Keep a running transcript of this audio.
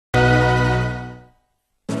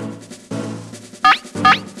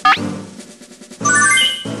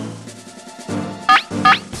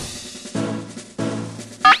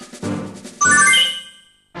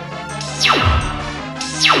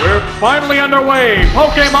finally underway.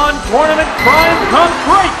 Pokemon Tournament Prime comes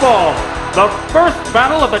Great Ball. The first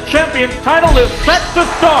battle of the Champions title is set to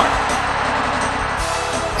start.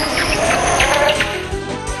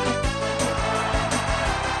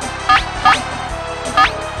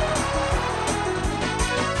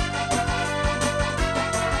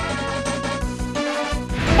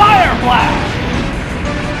 Fire Blast!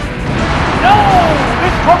 No!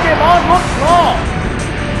 This Pokemon looks wrong!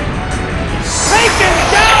 Taken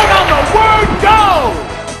down on the word go!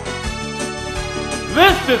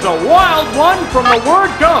 This is a wild one from the word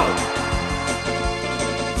go.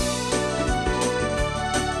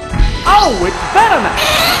 Oh, it's Venomous!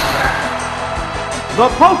 The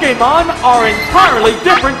Pokemon are entirely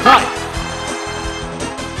different types.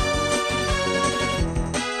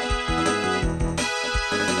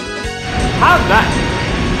 How's that?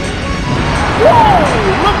 Whoa!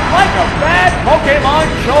 Looks like a bad Pokemon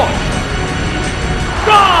choice.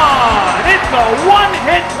 Gone! It's a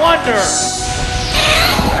one-hit wonder!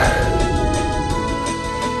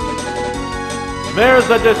 There's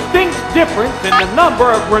a distinct difference in the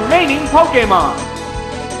number of remaining Pokemon.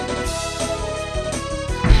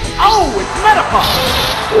 Oh, it's Metapod!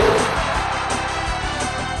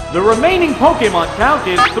 The remaining Pokemon count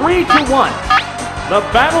is 3-1. The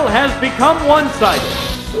battle has become one-sided.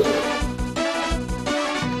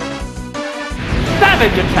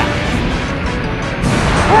 Savage attack!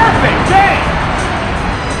 Perfect game!